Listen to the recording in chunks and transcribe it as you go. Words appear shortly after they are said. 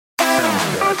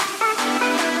Hello,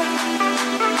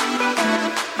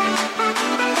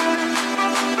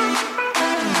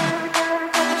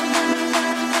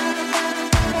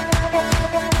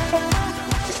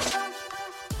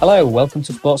 welcome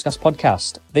to Sportscast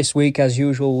Podcast. This week, as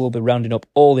usual, we'll be rounding up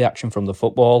all the action from the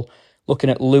football, looking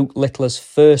at Luke Littler's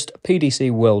first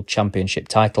PDC World Championship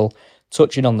title,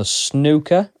 touching on the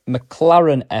snooker,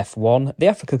 McLaren F1, the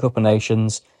Africa Cup of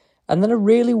Nations, and then a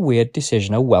really weird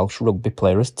decision a Welsh rugby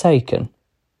player has taken.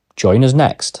 Join us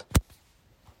next.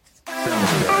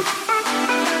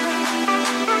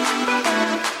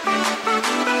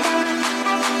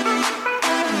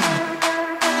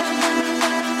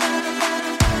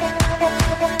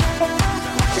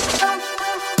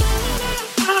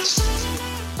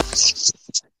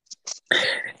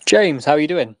 James, how are you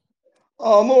doing?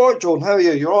 Oh, I'm all right, John. How are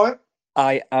you? You all right?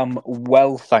 I am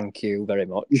well, thank you very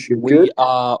much. Good. We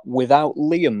are without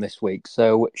Liam this week,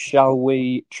 so shall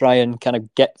we try and kind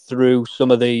of get through some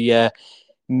of the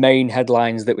main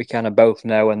headlines that we kind of both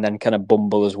know, and then kind of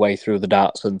bumble his way through the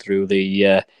darts and through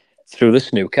the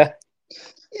snooker?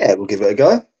 Yeah, we'll give it a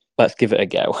go. Let's give it a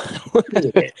go. We'll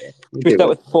we start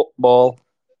with football.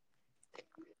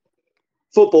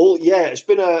 Football, yeah, it's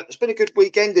been a good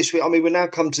weekend this week. I mean, we're now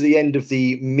come to the end of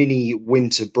the mini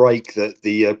winter break that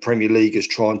the Premier League is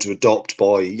trying to adopt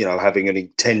by, having only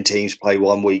 10 teams play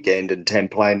one weekend and 10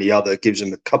 playing the other. It gives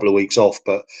them a couple of weeks off.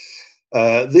 But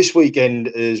this weekend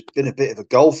has been a bit of a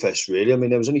goal fest, really. I mean,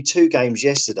 there was only 2 games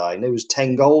yesterday, and there was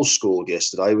 10 goals scored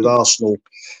yesterday, with Arsenal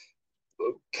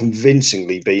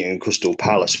convincingly beating Crystal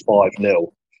Palace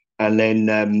 5-0. And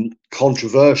then,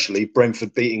 controversially,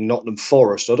 Brentford beating Nottingham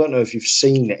Forest. I don't know if you've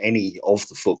seen any of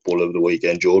the football over the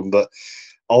weekend, Jordan, but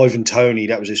Ivan Toney,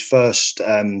 that was his first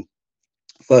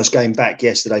game back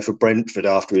yesterday for Brentford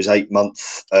after his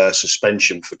 8-month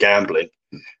suspension for gambling.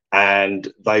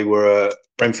 And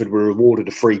Brentford were rewarded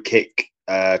a free kick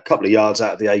a couple of yards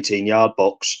out of the 18-yard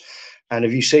box. And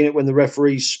have you seen it when the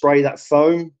referees spray that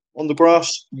foam on the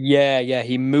grass? Yeah.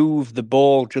 He moved the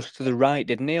ball just to the right,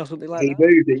 didn't he, or something like that? He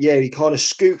moved it, yeah. He kind of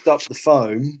scooped up the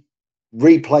foam,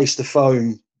 replaced the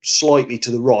foam slightly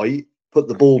to the right, put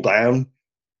the ball down,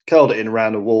 curled it in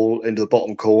around the wall into the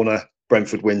bottom corner.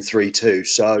 Brentford win 3-2.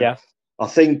 So yeah. I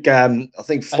think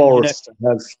Forest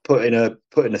have put in a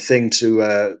thing to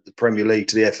the Premier League,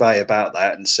 to the FA about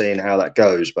that, and seeing how that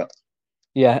goes. But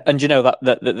yeah, and you know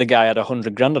that the guy had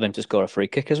 $100,000 on him to score a free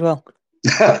kick as well.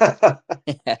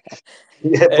 Yeah,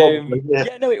 probably.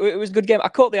 It was a good game. I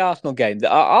caught the Arsenal game.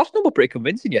 Arsenal were pretty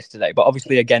convincing yesterday, but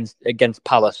obviously against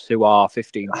Palace, who are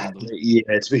 15th in the league.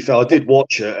 Yeah, to be fair, I did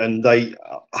watch it, and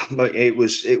it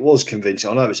was convincing.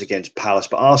 I know it was against Palace,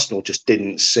 but Arsenal just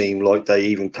didn't seem like they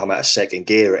even come out of second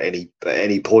gear at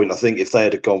any point. I think if they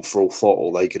had gone full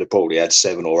throttle, they could have probably had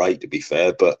 7 or 8, to be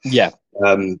fair. But they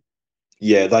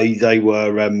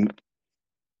were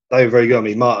very good. I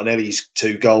mean, Martinelli's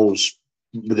 2 goals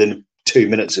within 2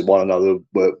 minutes of one another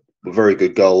were very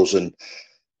good goals, and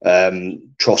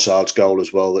Trossard's goal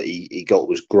as well that he got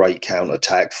was great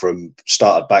counter-attack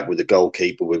started back with the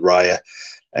goalkeeper with Raya,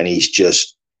 and he's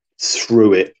just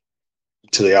threw it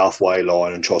to the halfway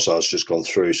line, and Trossard's just gone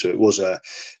through. So it was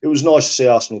nice to see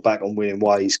Arsenal back on winning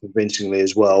ways convincingly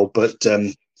as well. But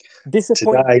today,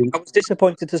 I was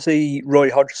disappointed to see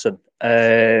Roy Hodgson,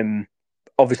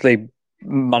 obviously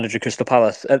manager Crystal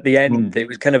Palace. At the end, it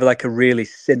was kind of like a really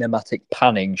cinematic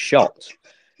panning shot.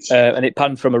 And it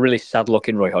panned from a really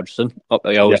sad-looking Roy Hodgson.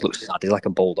 He always looks sad. He's like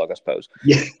a bulldog, I suppose.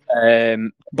 Yeah.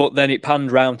 But then it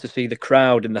panned round to see the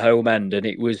crowd in the home end, and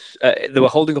it was they were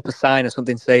holding up a sign or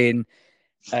something saying,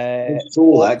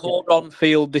 poor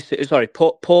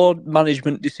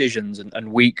management decisions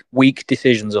and weak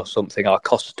decisions or something are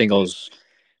costing us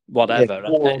whatever.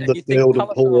 On the field and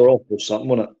pull her off or something,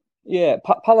 wasn't it? Yeah,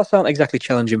 Palace aren't exactly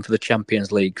challenging for the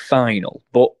Champions League final,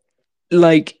 but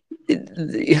like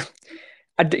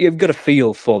you've got to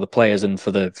feel for the players and for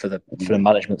the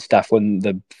management staff when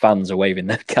the fans are waving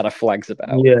their kind of flags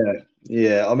about.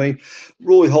 Yeah. I mean,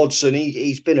 Roy Hodgson,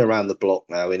 he's been around the block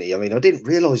now, isn't he? I mean, I didn't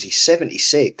realise he's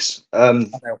 76. I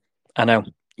know.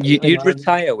 You'd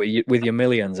retire with your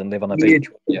millions and live on a beach.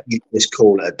 You'd just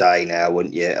call it a day now,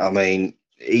 wouldn't you? I mean,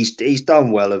 he's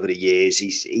done well over the years.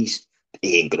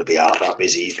 He ain't going to be hard up,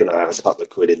 is he? He's going to have a couple of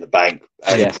quid in the bank.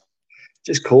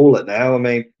 Just call it now. I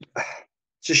mean,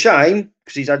 it's a shame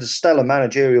because he's had a stellar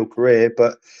managerial career,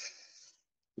 but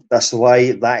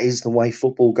that is the way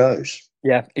football goes.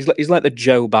 Yeah, he's like the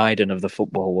Joe Biden of the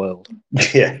football world.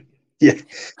 Yeah.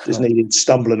 Just needed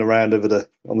stumbling around on the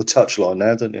touchline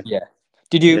now, don't you? Yeah.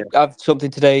 Did you have something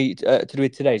today to do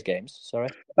with today's games? Sorry.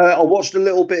 I watched a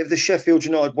little bit of the Sheffield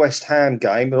United West Ham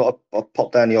game, but I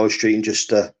popped down the high street and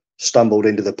just stumbled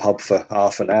into the pub for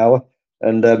half an hour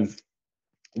and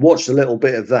watched a little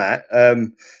bit of that.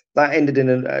 That ended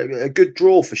in a good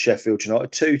draw for Sheffield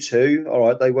United, 2-2. All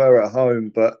right, they were at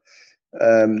home, but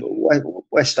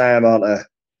West Ham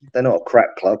they're not a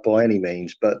crap club by any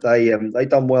means, but they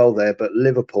done well there. But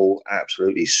Liverpool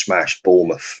absolutely smashed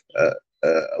Bournemouth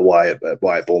away at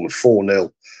Bournemouth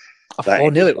 4-0.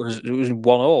 4-0. It was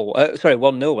 1-0. Sorry,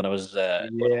 1-0 when I was. Yeah,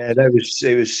 it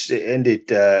ended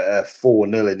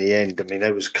 4-0 in the end. I mean,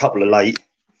 there was a couple of late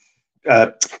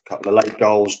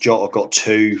goals. Jota got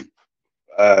two.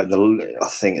 I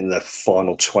think in the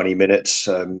final 20 minutes.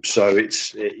 So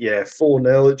it's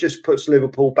 4-0. It just puts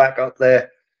Liverpool back up there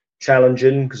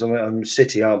challenging because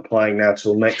City aren't playing now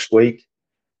till next week.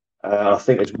 I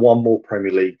think there's one more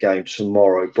Premier League game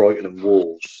tomorrow, Brighton and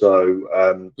Wolves.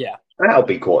 So that'll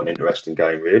be quite an interesting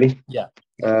game, really. Yeah.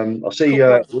 I see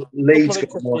Leeds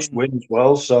got a nice win as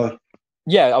well. So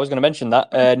yeah, I was going to mention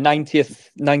that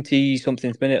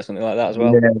 90-something minute or something like that as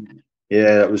well.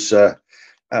 Yeah, that was a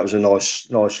nice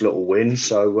little win.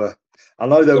 So I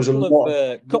know there was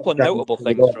a couple of notable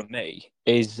things from me.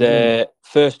 Is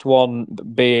first one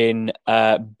being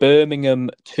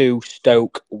Birmingham 2,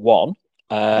 Stoke 1.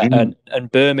 And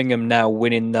Birmingham now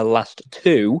winning the last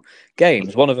two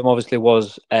games. One of them obviously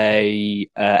was a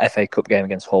FA Cup game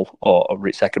against Hull, or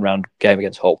a second round game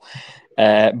against Hull.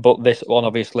 But this one,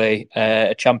 obviously,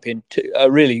 a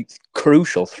really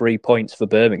crucial 3 points for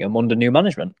Birmingham under new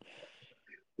management.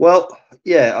 Well,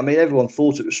 yeah, I mean, everyone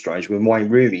thought it was strange when Wayne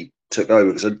Rooney took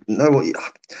over because I don't know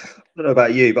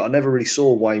about you, but I never really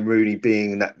saw Wayne Rooney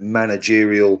being in that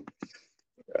managerial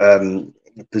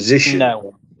position.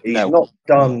 No. He's not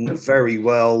done very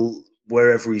well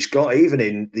wherever he's got, even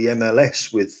in the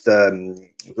MLS with the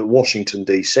Washington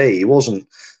DC. He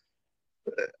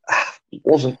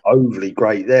wasn't overly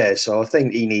great there. So I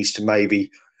think he needs to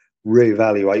maybe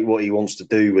reevaluate what he wants to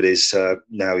do with his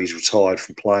now he's retired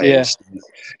from playing. Yeah.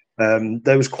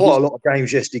 There was quite a lot of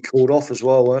games yesterday called off as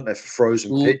well, weren't there, for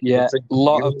frozen pitch? Yeah, a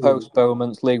lot of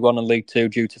postponements, League One and League Two,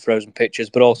 due to frozen pitches,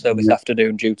 but also this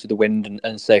afternoon due to the wind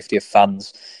and safety of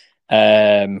fans.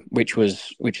 Which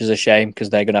is a shame because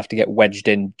they're going to have to get wedged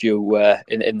in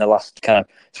in the last kind of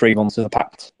 3 months of the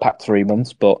packed 3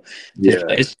 months. But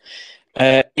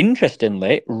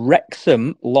interestingly,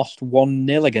 Wrexham lost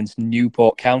 1-0 against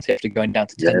Newport County after going down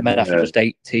to 10 men after just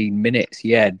 18 minutes.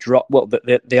 Yeah,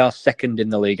 they are second in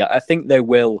the league. I think they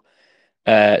will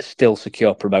still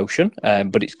secure promotion,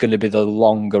 but it's going to be the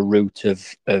longer route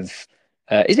of. Is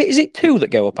it two that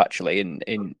go up actually?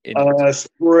 In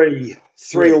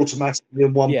three automatically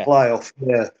in one playoff.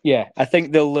 Yeah. I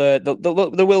think they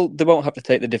won't have to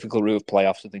take the difficult route of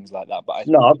playoffs and things like that. But I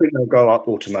think they'll go up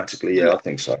automatically. Yeah, I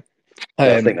think so.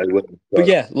 I think they will. But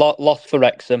yeah, lost for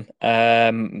Wrexham.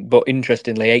 But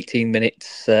interestingly, 18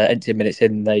 minutes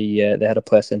in, they had a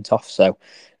player sent off, so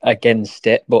against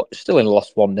it, but still in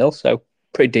lost 1-0. So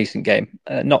pretty decent game.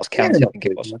 Notts County, I think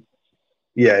it was.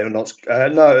 Yeah,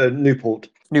 Newport.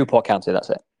 Newport County, that's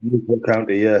it. Newport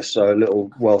County, yeah. So a little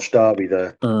Welsh derby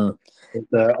there. I've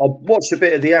watched a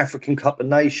bit of the African Cup of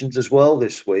Nations as well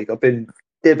this week. I've been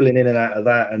dibbling in and out of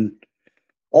that, and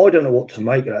I don't know what to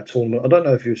make of that tournament. I don't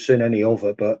know if you've seen any of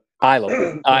it, but I love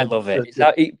it. I love it.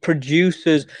 It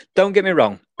produces. Don't get me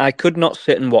wrong. I could not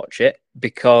sit and watch it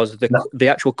because the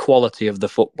actual quality of the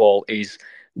football is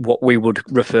what we would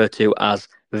refer to as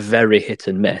very hit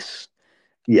and miss.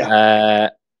 Yeah.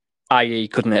 I.e.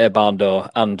 couldn't hit a barn door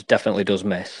and definitely does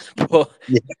miss. But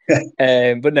no,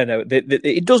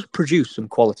 it does produce some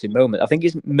quality moment. I think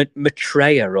it's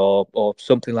Maitreya or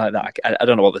something like that. I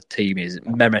don't know what the team is,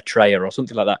 Maitreya or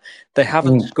something like that. They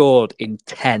haven't scored in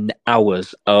 10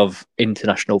 hours of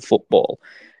international football.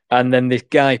 And then this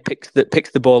guy picks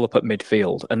the ball up at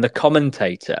midfield, and the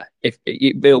commentator,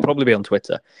 it'll probably be on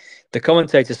Twitter, the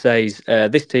commentator says,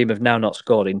 this team have now not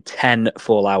scored in 10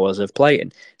 full hours of playing.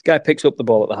 This guy picks up the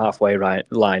ball at the halfway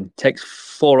line, takes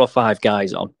 4 or 5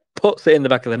 guys on, puts it in the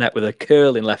back of the net with a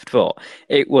curling left foot.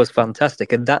 It was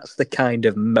fantastic. And that's the kind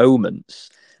of moments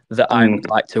that I would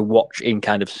like to watch in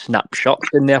kind of snapshots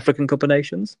in the African Cup of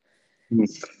Nations.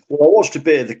 Well, I watched a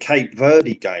bit of the Cape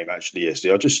Verde game actually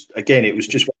yesterday. It was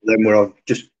just one of them where I've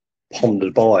just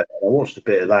pondered by it. I watched a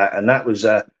bit of that, and that was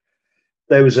there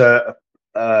was a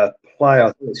player,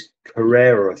 I think it's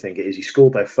Carrera, I think it is. He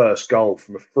scored their first goal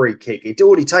from a free kick. He'd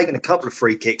already taken a couple of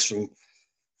free kicks from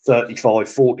 35,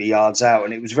 40 yards out,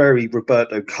 and it was very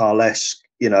Roberto Carles,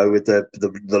 with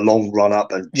the long run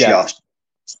up and just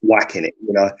whacking it,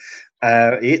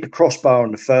 He hit the crossbar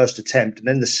on the first attempt, and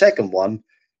then the second one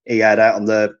he had out on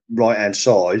the right-hand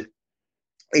side.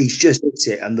 he's just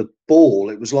hit it, and the ball,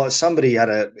 it was like somebody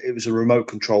it was a remote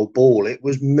control ball. It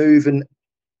was moving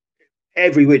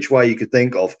every which way you could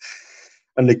think of,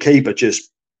 and the keeper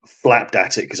just flapped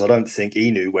at it because I don't think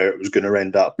he knew where it was going to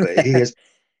end up. But he has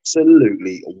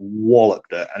absolutely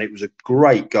walloped it, and it was a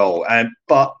great goal.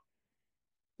 But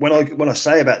when I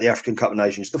say about the African Cup of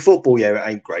Nations, the football, yeah, it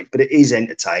ain't great, but it is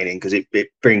entertaining because it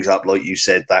brings up, like you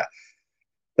said, that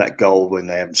goal when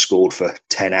they haven't scored for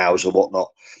 10 hours or whatnot.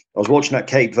 I was watching that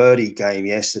Cape Verde game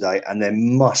yesterday, and there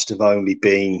must have only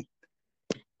been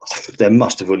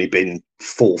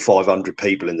 400-500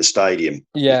 people in the stadium.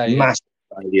 Yeah, massive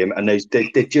stadium, and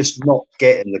they're just not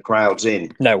getting the crowds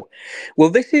in. No, well,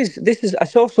 this is. I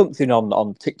saw something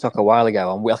on TikTok a while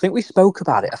ago, and I think we spoke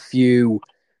about it a few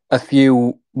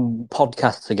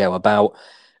podcasts ago about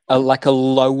like a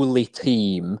lowly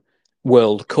team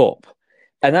World Cup.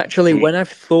 And actually, when I've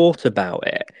thought about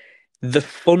it, the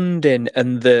funding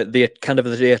and the kind of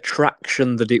the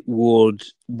attraction that it would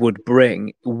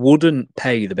bring wouldn't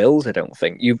pay the bills. I don't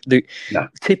think No.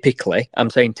 Typically, I'm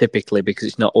saying typically because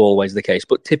it's not always the case,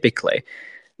 but typically,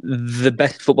 the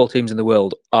best football teams in the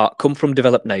world come from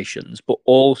developed nations, but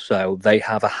also they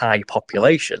have a high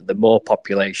population. The more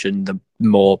population, the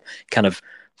more kind of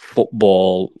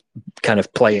football kind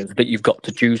of players that you've got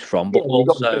to choose from. But you've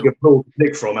got a bigger pool to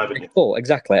pick from, haven't you? Oh,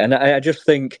 exactly. And I just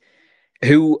think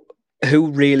who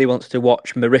really wants to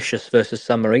watch Mauritius versus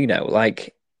San Marino?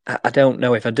 Like, I don't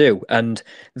know if I do. And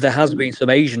there has been some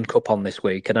Asian Cup on this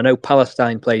week, and I know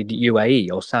Palestine played UAE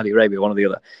or Saudi Arabia, one or the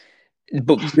other.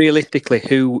 But realistically,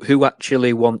 who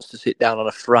actually wants to sit down on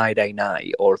a Friday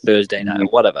night or a Thursday night or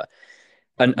whatever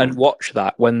and watch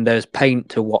that when there's paint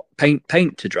to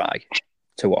dry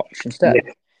to watch instead?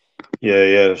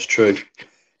 Yeah, that's true.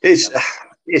 It's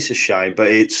a shame,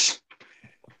 but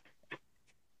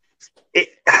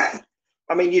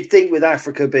I mean, you'd think with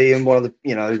Africa being one of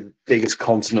the biggest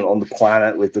continent on the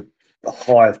planet with the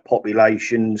highest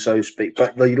population, so to speak,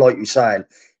 but like you're saying,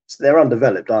 they're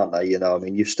undeveloped, aren't they? I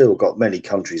mean, you've still got many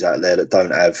countries out there that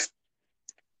don't have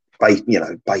base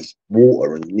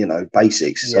water and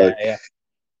basics. So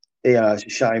it's a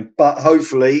shame, but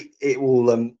hopefully it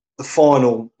will. The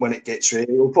final, when it gets here,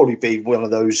 it will probably be one of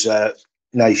those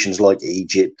nations like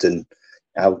Egypt and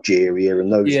Algeria and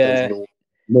those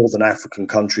northern African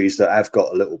countries that have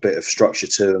got a little bit of structure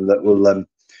to them that will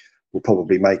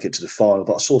probably make it to the final.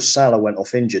 But I saw Salah went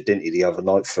off injured, didn't he, the other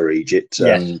night for Egypt?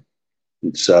 Yes.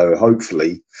 So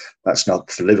hopefully that's not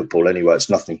for Liverpool anyway. It's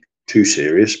nothing too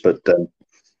serious, but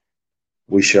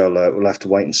we shall. We'll have to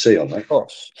wait and see on that. Of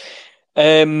course.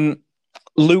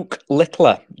 Luke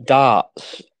Littler,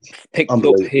 darts, picked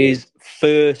up his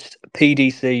first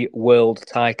PDC world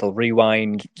title.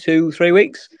 Rewind 2-3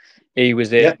 weeks. He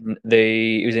was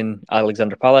in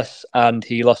Alexandra Palace and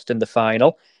he lost in the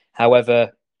final.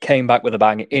 However, came back with a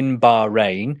bang in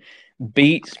Bahrain.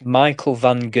 Beats Michael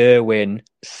van Gerwen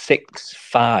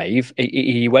 6-5.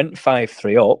 He went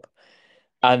 5-3 up,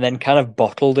 and then kind of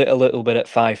bottled it a little bit at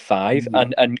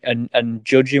 5-5. And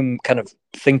judging, kind of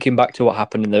thinking back to what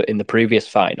happened in the previous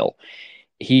final,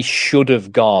 he should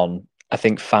have gone, I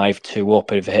think, 5-2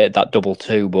 up if he hit that double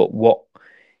two. But what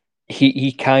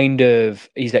he kind of,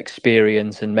 his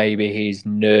experience and maybe his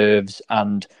nerves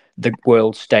and the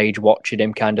world stage watching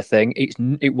him kind of thing,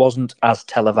 it wasn't as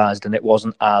televised and it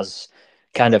wasn't as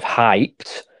kind of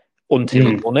hyped until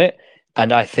he won it.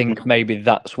 And I think maybe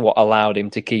that's what allowed him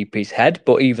to keep his head.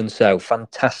 But even so,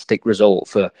 fantastic result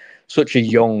for such a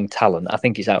young talent. I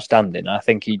think he's outstanding. I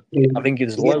think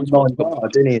there's loads.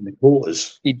 Didn't he, in the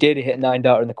quarters? He did. He hit 9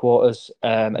 darter in the quarters,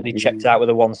 and he checked out with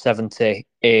a 170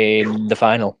 in the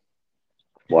final.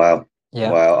 Wow.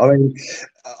 Yeah. Wow. I mean,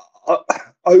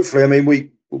 hopefully, I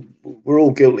mean, we're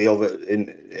all guilty of it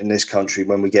in this country.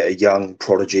 When we get a young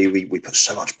prodigy, we put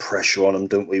so much pressure on them,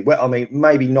 don't we? Well, I mean,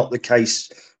 maybe not the case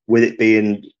with it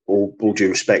being, all due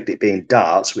respect, it being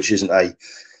darts, which isn't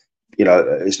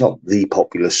it's not the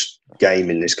populous game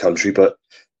in this country, but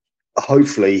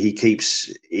hopefully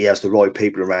he has the right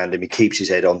people around him. He keeps his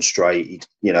head on straight.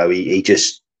 He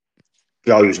just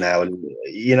goes now, and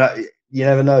you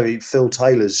never know. Phil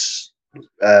Taylor's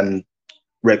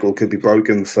record could be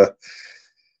broken for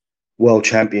world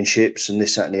championships and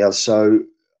this, that, and the other. So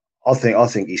I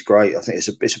think he's great. I think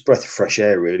it's a breath of fresh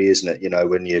air, really, isn't it?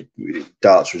 When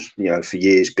darts was, for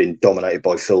years been dominated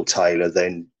by Phil Taylor,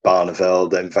 then Barneveld,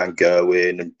 then Van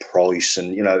Gerwen and Price,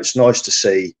 and it's nice to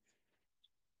see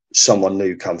someone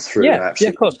new come through. Yeah,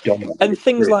 of course. And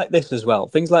things like this as well.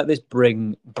 Things like this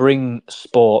bring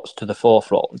sports to the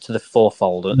forefront, to the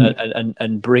forefold,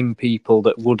 and bring people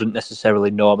that wouldn't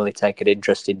necessarily normally take an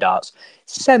interest in darts,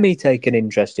 take an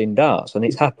interest in darts. And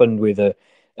it's happened with a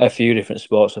a few different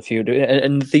sports,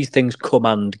 and these things come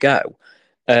and go.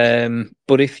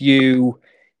 But if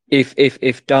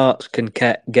darts can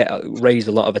raise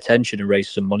a lot of attention and raise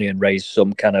some money and raise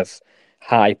some kind of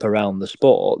hype around the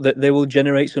sport, that they will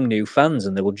generate some new fans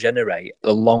and they will generate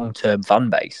a long-term fan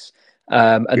base,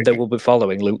 and they will be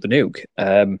following Luke the Nuke.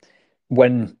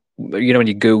 When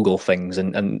you Google things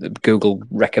and Google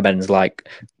recommends like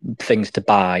things to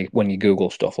buy when you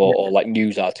Google stuff or like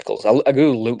news articles. I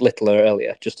Googled Luke Littler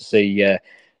earlier just to see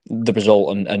the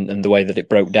result and the way that it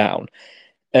broke down.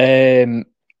 The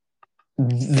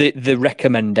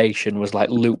recommendation was like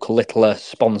Luke Littler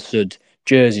sponsored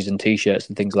jerseys and T-shirts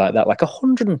and things like that, like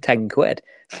 110 quid.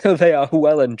 So they are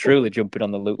well and truly jumping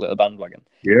on the Luke Littler bandwagon.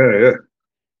 Yeah.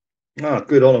 Oh,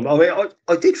 good on them. I mean,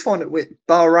 I did find it with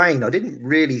Bahrain. I didn't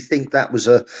really think that was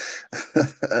a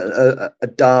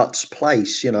darts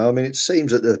place. I mean, it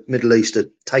seems that the Middle East are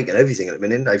taking everything at the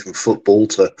minute, they from football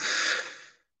to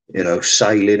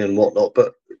sailing and whatnot.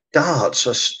 But darts,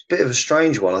 a bit of a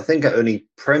strange one. I think it only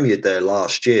premiered there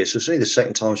last year, so it's only the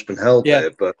second time it's been held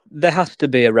there. But there has to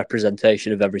be a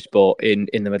representation of every sport in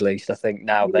the Middle East. I think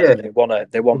now they want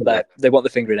the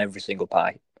finger in every single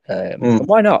pie.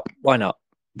 Why not? Why not?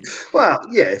 Well,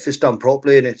 yeah, if it's done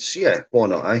properly and why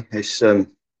not? It's so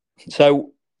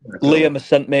Liam has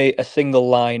sent me a single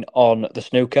line on the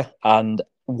snooker, and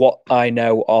what I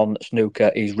know on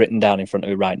snooker is written down in front of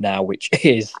me right now, which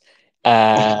is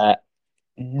Judd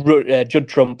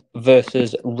Trump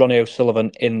versus Ronnie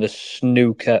O'Sullivan in the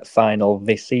snooker final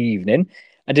this evening.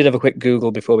 I did have a quick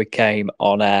Google before we came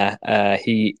on air.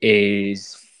 He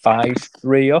is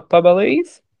 5-3 up, I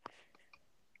believe.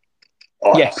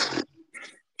 Yes.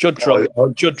 Judd Trump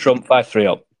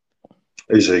 5-3 up.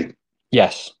 Is he?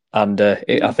 Yes. And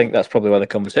I think that's probably where the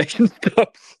conversation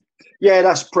stops. Yeah,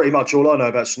 that's pretty much all I know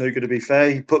about snooker, to be fair.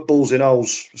 You put balls in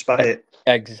holes. That's about it.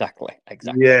 Exactly.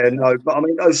 Yeah, no, but I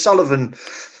mean, O'Sullivan,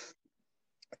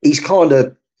 he's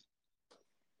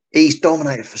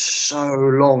dominated for so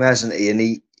long, hasn't he? And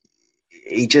he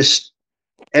just,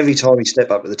 every time he steps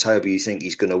up to the table, you think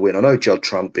he's going to win. I know Judd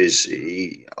Trump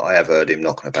I have heard him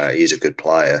knocking about. He's a good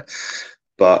player,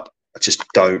 but I just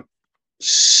don't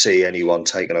see anyone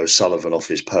taking O'Sullivan off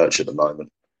his perch at the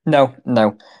moment. No.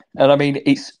 And I mean,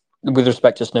 it's, with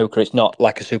respect to snooker, it's not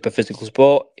like a super physical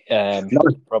sport. I used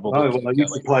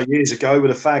to play years ago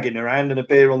with a fag in their hand and a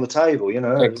beer on the table,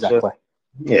 Exactly.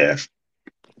 Yeah.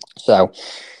 So,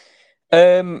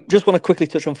 just want to quickly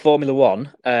touch on Formula One.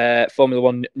 Formula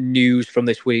One news from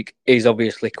this week is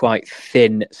obviously quite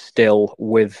thin still,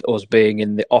 with us being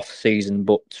in the off season,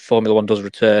 but Formula One does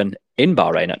return in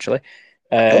Bahrain actually,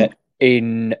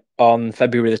 on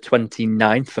February the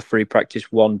 29th for free practice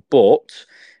one, but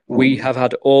we have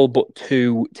had all but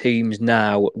two teams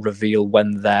now reveal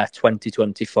when their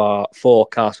 2024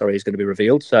 car is going to be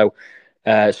revealed. So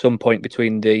some point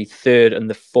between the 3rd and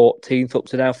the 14th up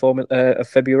to now of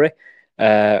February,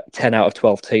 10 out of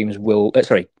 12 teams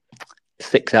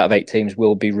 6 out of 8 teams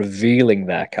will be revealing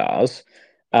their cars.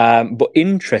 But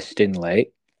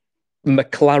interestingly,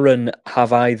 McLaren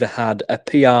have either had a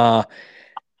PR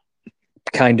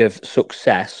kind of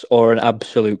success or an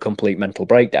absolute complete mental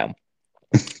breakdown.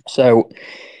 So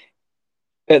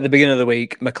at the beginning of the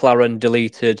week, McLaren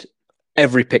deleted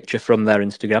every picture from their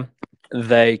Instagram.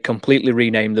 They completely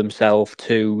renamed themselves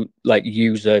to like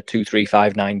user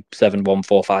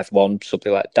 235971451,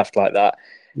 something like daft like that.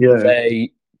 Yeah.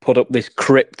 They put up this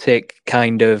cryptic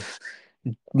kind of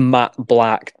matte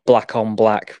black on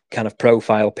black kind of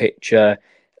profile picture,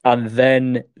 and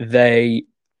then they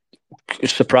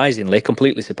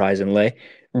completely surprisingly,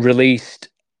 released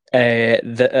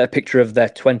a picture of their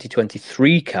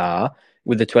 2023 car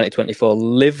with the 2024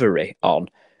 livery on,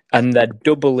 and they're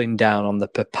doubling down on the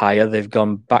papaya. They've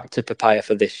gone back to papaya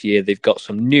for this year. They've got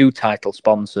some new title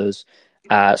sponsors.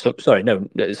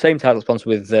 Same title sponsor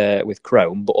with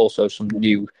Chrome, but also some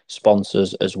new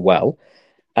sponsors as well.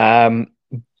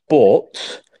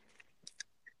 But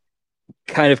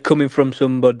kind of coming from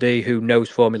somebody who knows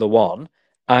Formula One,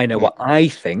 I know what I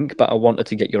think, but I wanted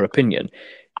to get your opinion.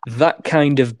 That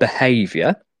kind of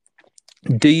behaviour,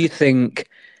 do you think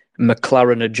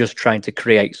McLaren are just trying to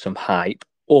create some hype,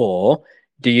 or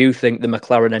do you think the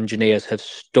McLaren engineers have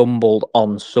stumbled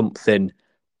on something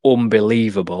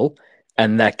unbelievable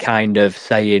and they're kind of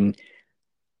saying,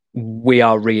 we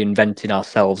are reinventing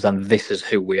ourselves and this is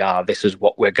who we are, this is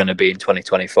what we're going to be in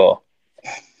 2024?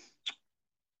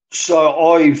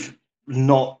 So I've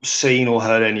not seen or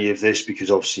heard any of this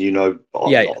because obviously, I'm not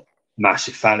a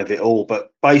massive fan of it all.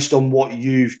 But based on what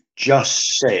you've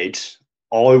just said,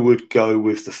 I would go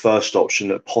with the first option,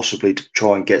 that possibly to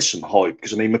try and get some hype.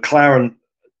 Because I mean, McLaren,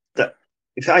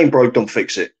 if it ain't broke, don't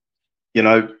fix it. You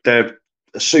know, they're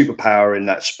a superpower in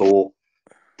that sport.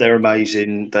 They're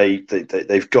amazing.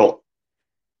 They've got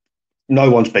no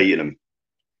one's beating them.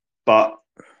 But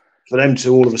for them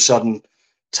to all of a sudden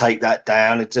take that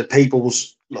down, it's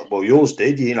people's, well, yours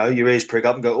did, you know, your ears prick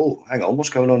up and go, oh, hang on, what's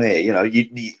going on here? You know,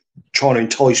 you trying to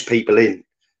entice people in.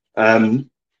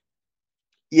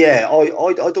 Yeah,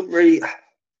 I don't really.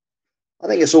 I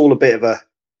think it's all a bit of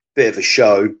a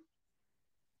show.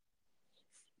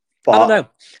 But I don't know.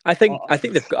 I think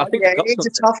they've got. I think yeah, they've got it's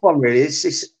something. a tough one, really.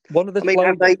 It's One of the. I mean,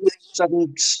 have they suddenly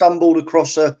stumbled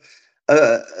across a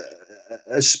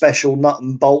special nut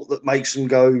and bolt that makes them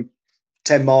go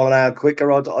 10 mile an hour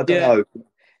quicker? I don't know.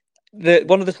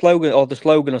 One of the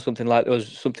slogan or something like there was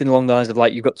something along the lines of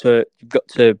like you've got to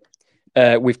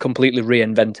we've completely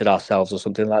reinvented ourselves or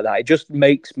something like that. It just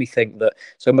makes me think that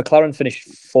so McLaren finished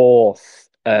fourth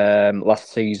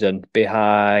last season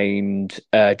behind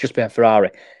just behind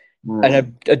Ferrari.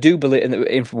 And I do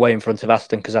believe way in front of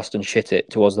Aston because Aston shit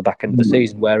it towards the back end of the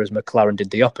season, whereas McLaren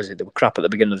did the opposite. They were crap at the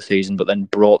beginning of the season, but then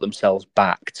brought themselves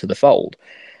back to the fold.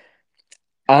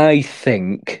 I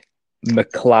think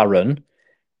McLaren,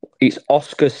 it's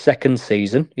Oscar's second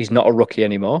season. He's not a rookie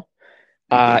anymore.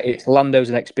 It's Lando's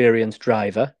an experienced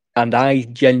driver, and I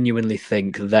genuinely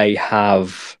think they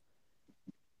have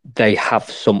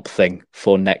something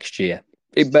for next year.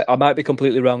 I might be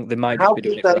completely wrong. They might just be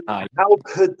doing it for the hype. How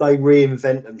could they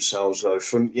reinvent themselves, though?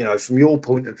 From your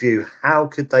point of view, how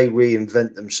could they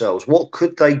reinvent themselves? What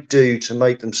could they do to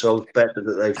make themselves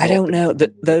better? I don't know.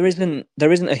 There isn't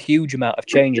a huge amount of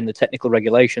change in the technical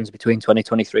regulations between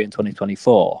 2023 and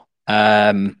 2024.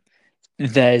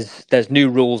 There's new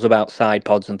rules about side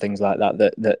pods and things like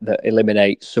that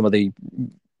eliminate some of the.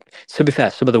 To be fair,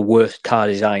 some of the worst car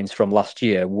designs from last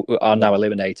year are now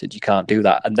eliminated. You can't do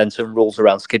that. And then some rules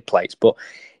around skid plates, but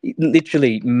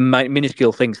literally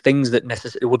minuscule things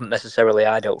that wouldn't necessarily,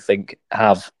 I don't think,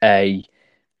 have a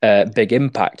big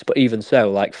impact. But even so,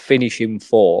 like finishing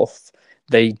fourth,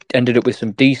 they ended up with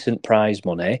some decent prize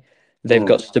money. They've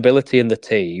got stability in the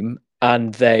team,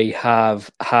 and they have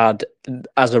had,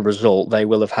 as a result, they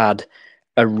will have had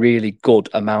a really good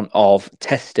amount of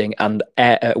testing and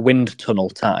wind tunnel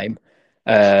time.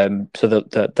 So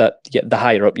that the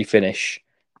higher up you finish,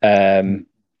 the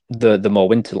more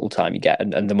wind tunnel time you get,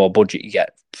 and the more budget you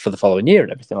get for the following year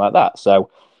and everything like that. So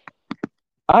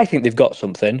I think they've got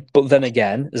something. But then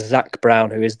again, Zak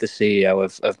Brown, who is the CEO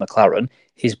of McLaren,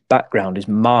 his background is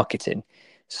marketing.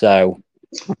 So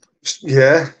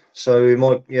yeah, so he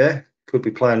might could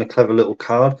be playing a clever little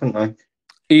card, couldn't they?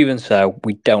 Even so,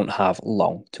 we don't have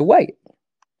long to wait.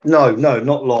 No,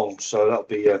 not long. So that'll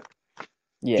be.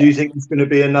 Yeah. Do you think it's going to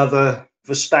be another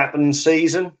Verstappen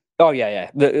season? Oh yeah.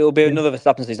 It'll be another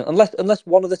Verstappen season, unless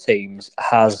one of the teams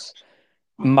has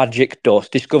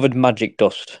discovered magic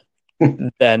dust,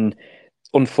 then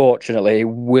unfortunately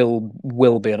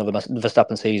will be another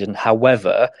Verstappen season.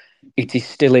 However, it is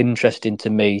still interesting to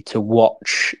me to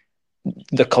watch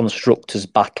the constructors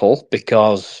battle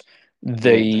because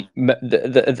I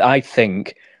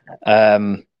think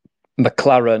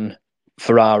McLaren,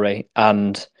 Ferrari,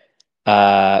 and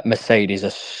Mercedes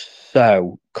are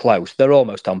so close. They're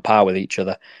almost on par with each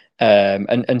other.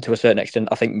 And to a certain extent,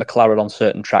 I think McLaren on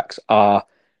certain tracks are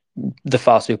the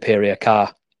far superior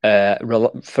car.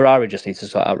 Ferrari just needs to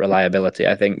sort out reliability,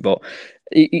 I think, but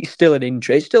it's still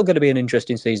it's still going to be an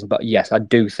interesting season. But yes, I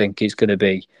do think it's going to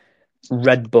be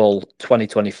Red Bull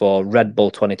 2024, Red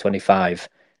Bull 2025.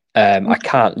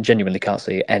 I genuinely can't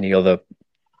see any other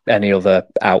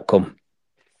outcome.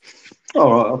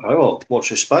 All right, okay. Well, watch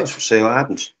this space. We'll see what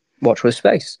happens. Watch with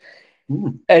space.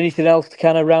 Anything else to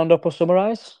kind of round up or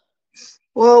summarise?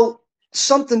 Well,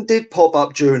 something did pop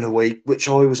up during the week, which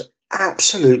I was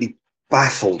absolutely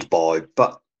baffled by.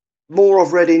 But more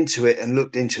I've read into it and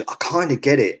looked into it, I kind of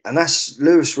get it. And that's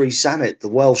Lewis Rees-Zammit, the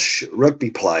Welsh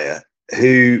rugby player,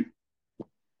 who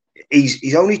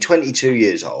he's only 22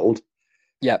 years old.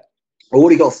 Yep.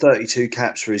 Already got 32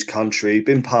 caps for his country,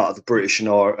 been part of the British and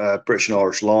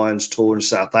Irish Lions tour in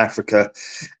South Africa.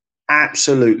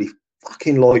 Absolutely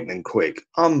fucking lightning quick,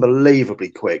 unbelievably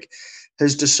quick.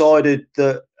 Has decided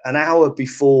that an hour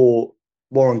before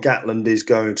Warren Gatland is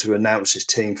going to announce his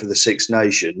team for the Six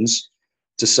Nations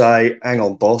to say, hang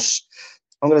on, boss,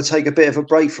 I'm going to take a bit of a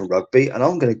break from rugby and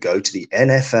I'm going to go to the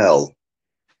NFL.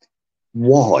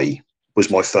 Why was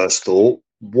my first thought.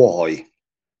 Why?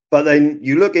 But then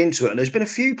you look into it, and there's been a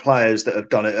few players that have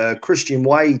done it. Christian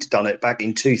Wade done it back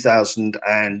in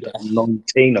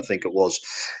 2019, I think it was.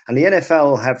 And the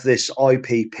NFL have this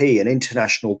IPP, an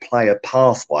International Player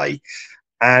Pathway.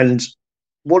 And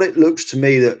what it looks to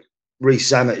me that Reece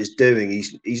Zammit is doing.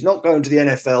 He's not going to the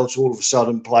NFL to all of a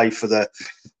sudden play for the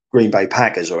Green Bay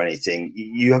Packers or anything.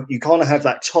 You kind of have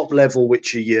that top level,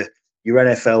 which are your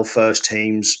NFL first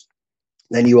teams.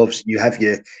 Then you have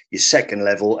your second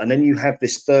level, and then you have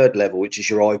this third level, which is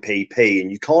your IPP, and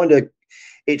you kind of,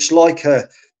 it's like a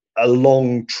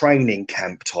long training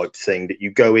camp type thing that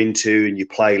you go into and you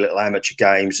play little amateur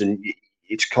games, and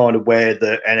it's kind of where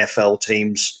the NFL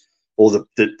teams or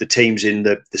the teams in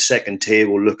the second tier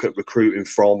will look at recruiting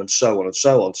from, and so on and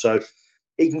so on. So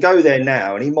he can go there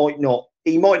now, and he might not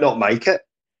make it,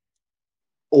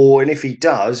 and if he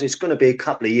does, it's going to be a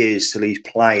couple of years till he's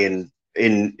playing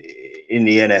in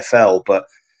the NFL. But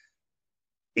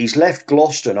he's left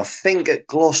Gloucester, and I think at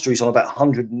Gloucester he's on about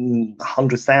 100,000,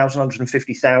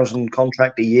 150,000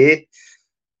 contract a year.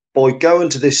 By going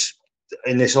to this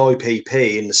in this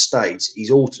IPP in the States, he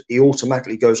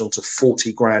automatically goes on to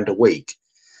 40 grand a week.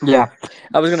 Yeah,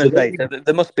 I was going to say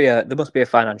there must be a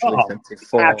financial incentive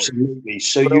for absolutely.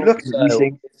 So you look at it, you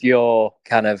think, if you're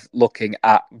kind of looking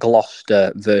at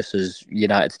Gloucester versus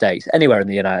United States, anywhere in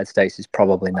the United States is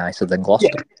probably nicer than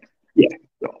Gloucester. Yeah.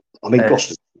 I mean,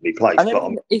 Gloucester's a big place,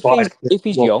 but if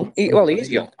he's young, he is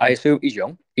young. I assume he's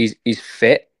young. He's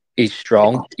fit. He's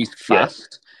strong. He's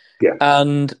fast. Yeah.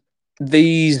 And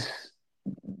the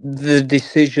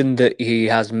decision that he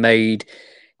has made,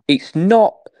 it's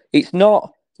not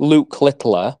Luke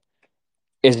Littler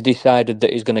has decided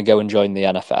that he's going to go and join the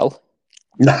NFL.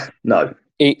 No.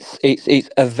 It's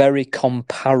a very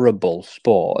comparable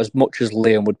sport, as much as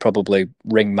Liam would probably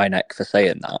wring my neck for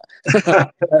saying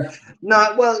that.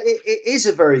 No, well, it is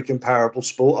a very comparable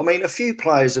sport. I mean, a few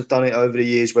players have done it over the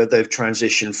years where they've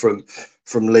transitioned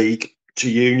from league to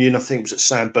union. I think it was that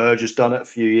Sam Burgess done it a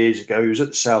few years ago. He was at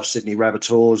the South Sydney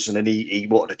Rabbitohs, and then he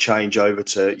wanted to change over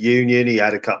to union. He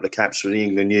had a couple of caps for the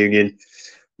England Union,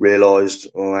 realised,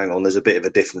 oh, hang on, there's a bit of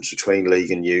a difference between league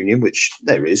and union, which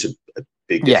there is a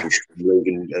big difference between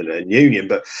league and union,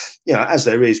 but as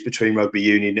there is between rugby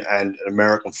union and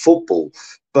American football.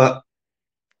 But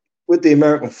with the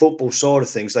American football side of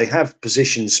things, they have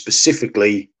positions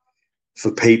specifically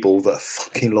for people that are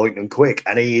fucking lightning quick,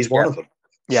 and he is one of them.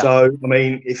 Yeah. So I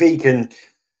mean, if he can,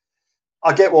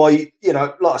 I get why.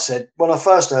 Like I said, when I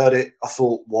first heard it, I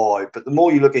thought, why? But the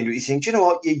more you look into it, you think, do you know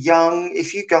what? You're young.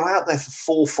 If you go out there for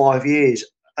 4 or 5 years,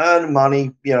 earn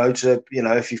money,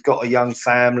 if you've got a young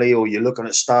family or you're looking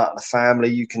at starting a family,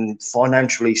 you can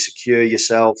financially secure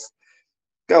yourself.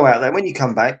 Go out there. When you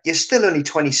come back, you're still only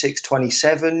 26,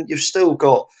 27. You've still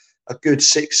got a good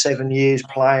 6, 7 years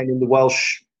playing in the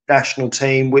Welsh national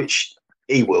team, which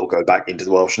he will go back into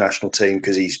the Welsh national team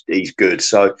because he's good.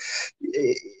 So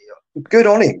good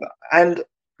on him, and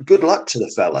good luck to the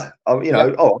fella.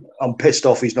 I'm pissed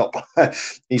off he's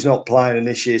not playing in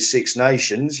this year's Six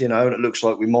Nations, and it looks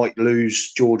like we might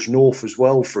lose George North as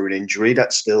well through an injury.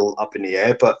 That's still up in the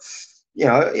air, but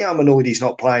I'm annoyed he's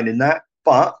not playing in that.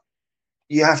 But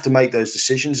you have to make those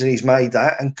decisions, and he's made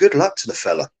that, and good luck to the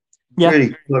fella. Really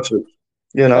good luck to him,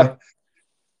 Yeah.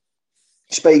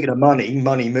 Speaking of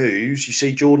money moves, you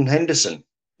see Jordan Henderson.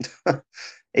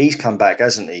 He's come back,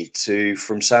 hasn't he,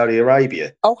 from Saudi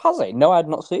Arabia? Oh, has he? No, I had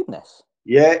not seen this.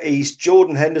 Yeah, he's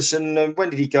Jordan Henderson. When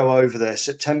did he go over there?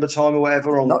 September time or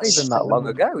whatever? Not even that long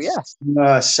ago, yeah.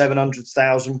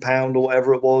 £700,000 or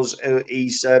whatever it was.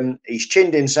 He's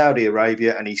chinned in Saudi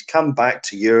Arabia, and he's come back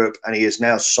to Europe, and he is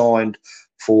now signed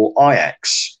for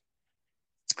Ajax.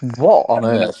 What on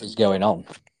earth is going on?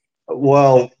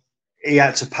 Well, he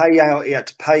had to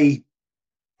pay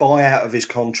buyout of his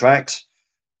contract.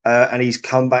 And he's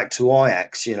come back to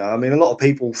Ajax. I mean, a lot of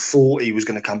people thought he was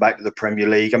going to come back to the Premier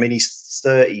League. I mean, he's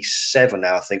 37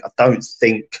 now, I think.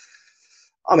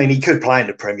 I mean, he could play in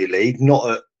the Premier League,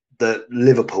 not at the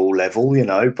Liverpool level,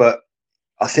 but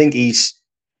I think he's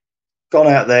gone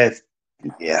out there.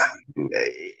 Yeah,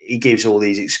 he gives all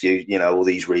these excuses, all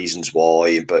these reasons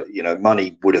why, but,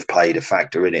 money would have played a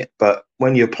factor in it. But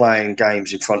when you're playing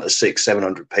games in front of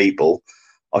 600-700 people,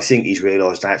 I think he's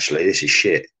realised, actually, this is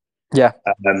shit. Yeah.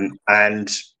 And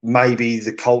maybe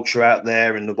the culture out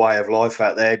there and the way of life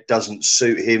out there doesn't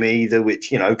suit him either,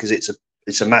 which, because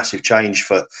it's a massive change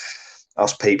for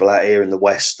us people out here in the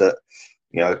West that,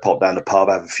 pop down the pub,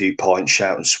 have a few pints,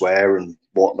 shout and swear and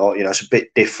whatnot. It's a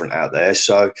bit different out there.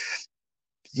 So,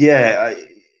 yeah,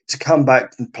 to come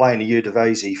back and play in the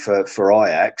Eredivisie for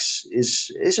Ajax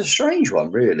is a strange one,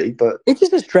 really. But it's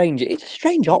a strange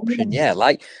option, yeah.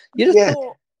 Like, you just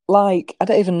thought, like, I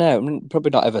don't even know, I mean, probably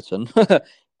not Everton,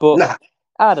 but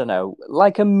I don't know,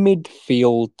 like a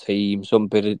midfield team,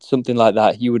 something like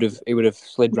that. He would have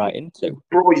slid right into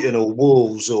Brighton or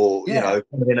Wolves, or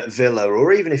coming in at Villa,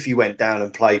 or even if you went down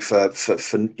and played for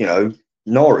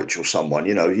Norwich or someone.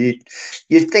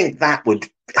 You'd think that would,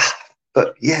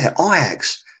 but yeah,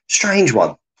 Ajax, strange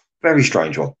one, very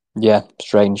strange one. Yeah,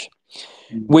 strange.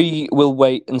 We will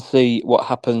wait and see what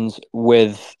happens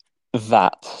with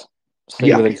that.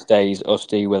 See whether he stays or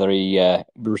see whether he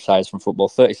retires from football.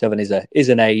 37 is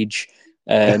an age.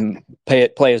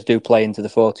 Players do play into the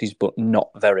 40s, but not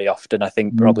very often. I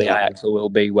think probably Ajax will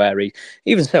be where he,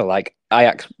 even so, like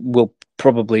Ajax will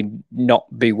probably not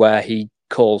be where he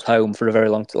calls home for a very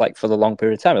long, for the long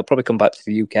period of time. He'll probably come back to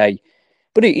the UK,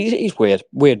 but he's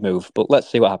weird move. But let's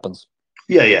see what happens.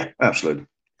 Yeah, absolutely.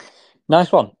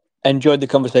 Nice one. Enjoyed the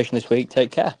conversation this week.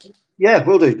 Take care. Yeah,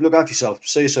 will do. Look after yourself.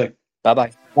 See you soon.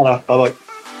 Bye-bye. Bye-bye.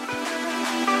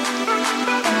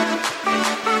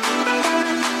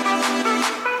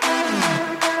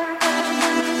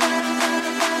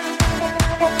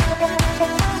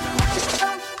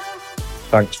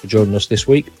 Thanks for joining us this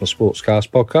week on the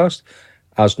Sportscast podcast.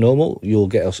 As normal, you'll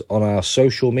get us on our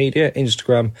social media,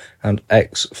 Instagram and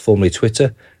X, formerly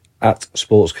Twitter,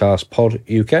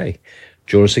 @SportscastPodUK.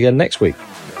 Join us again next week.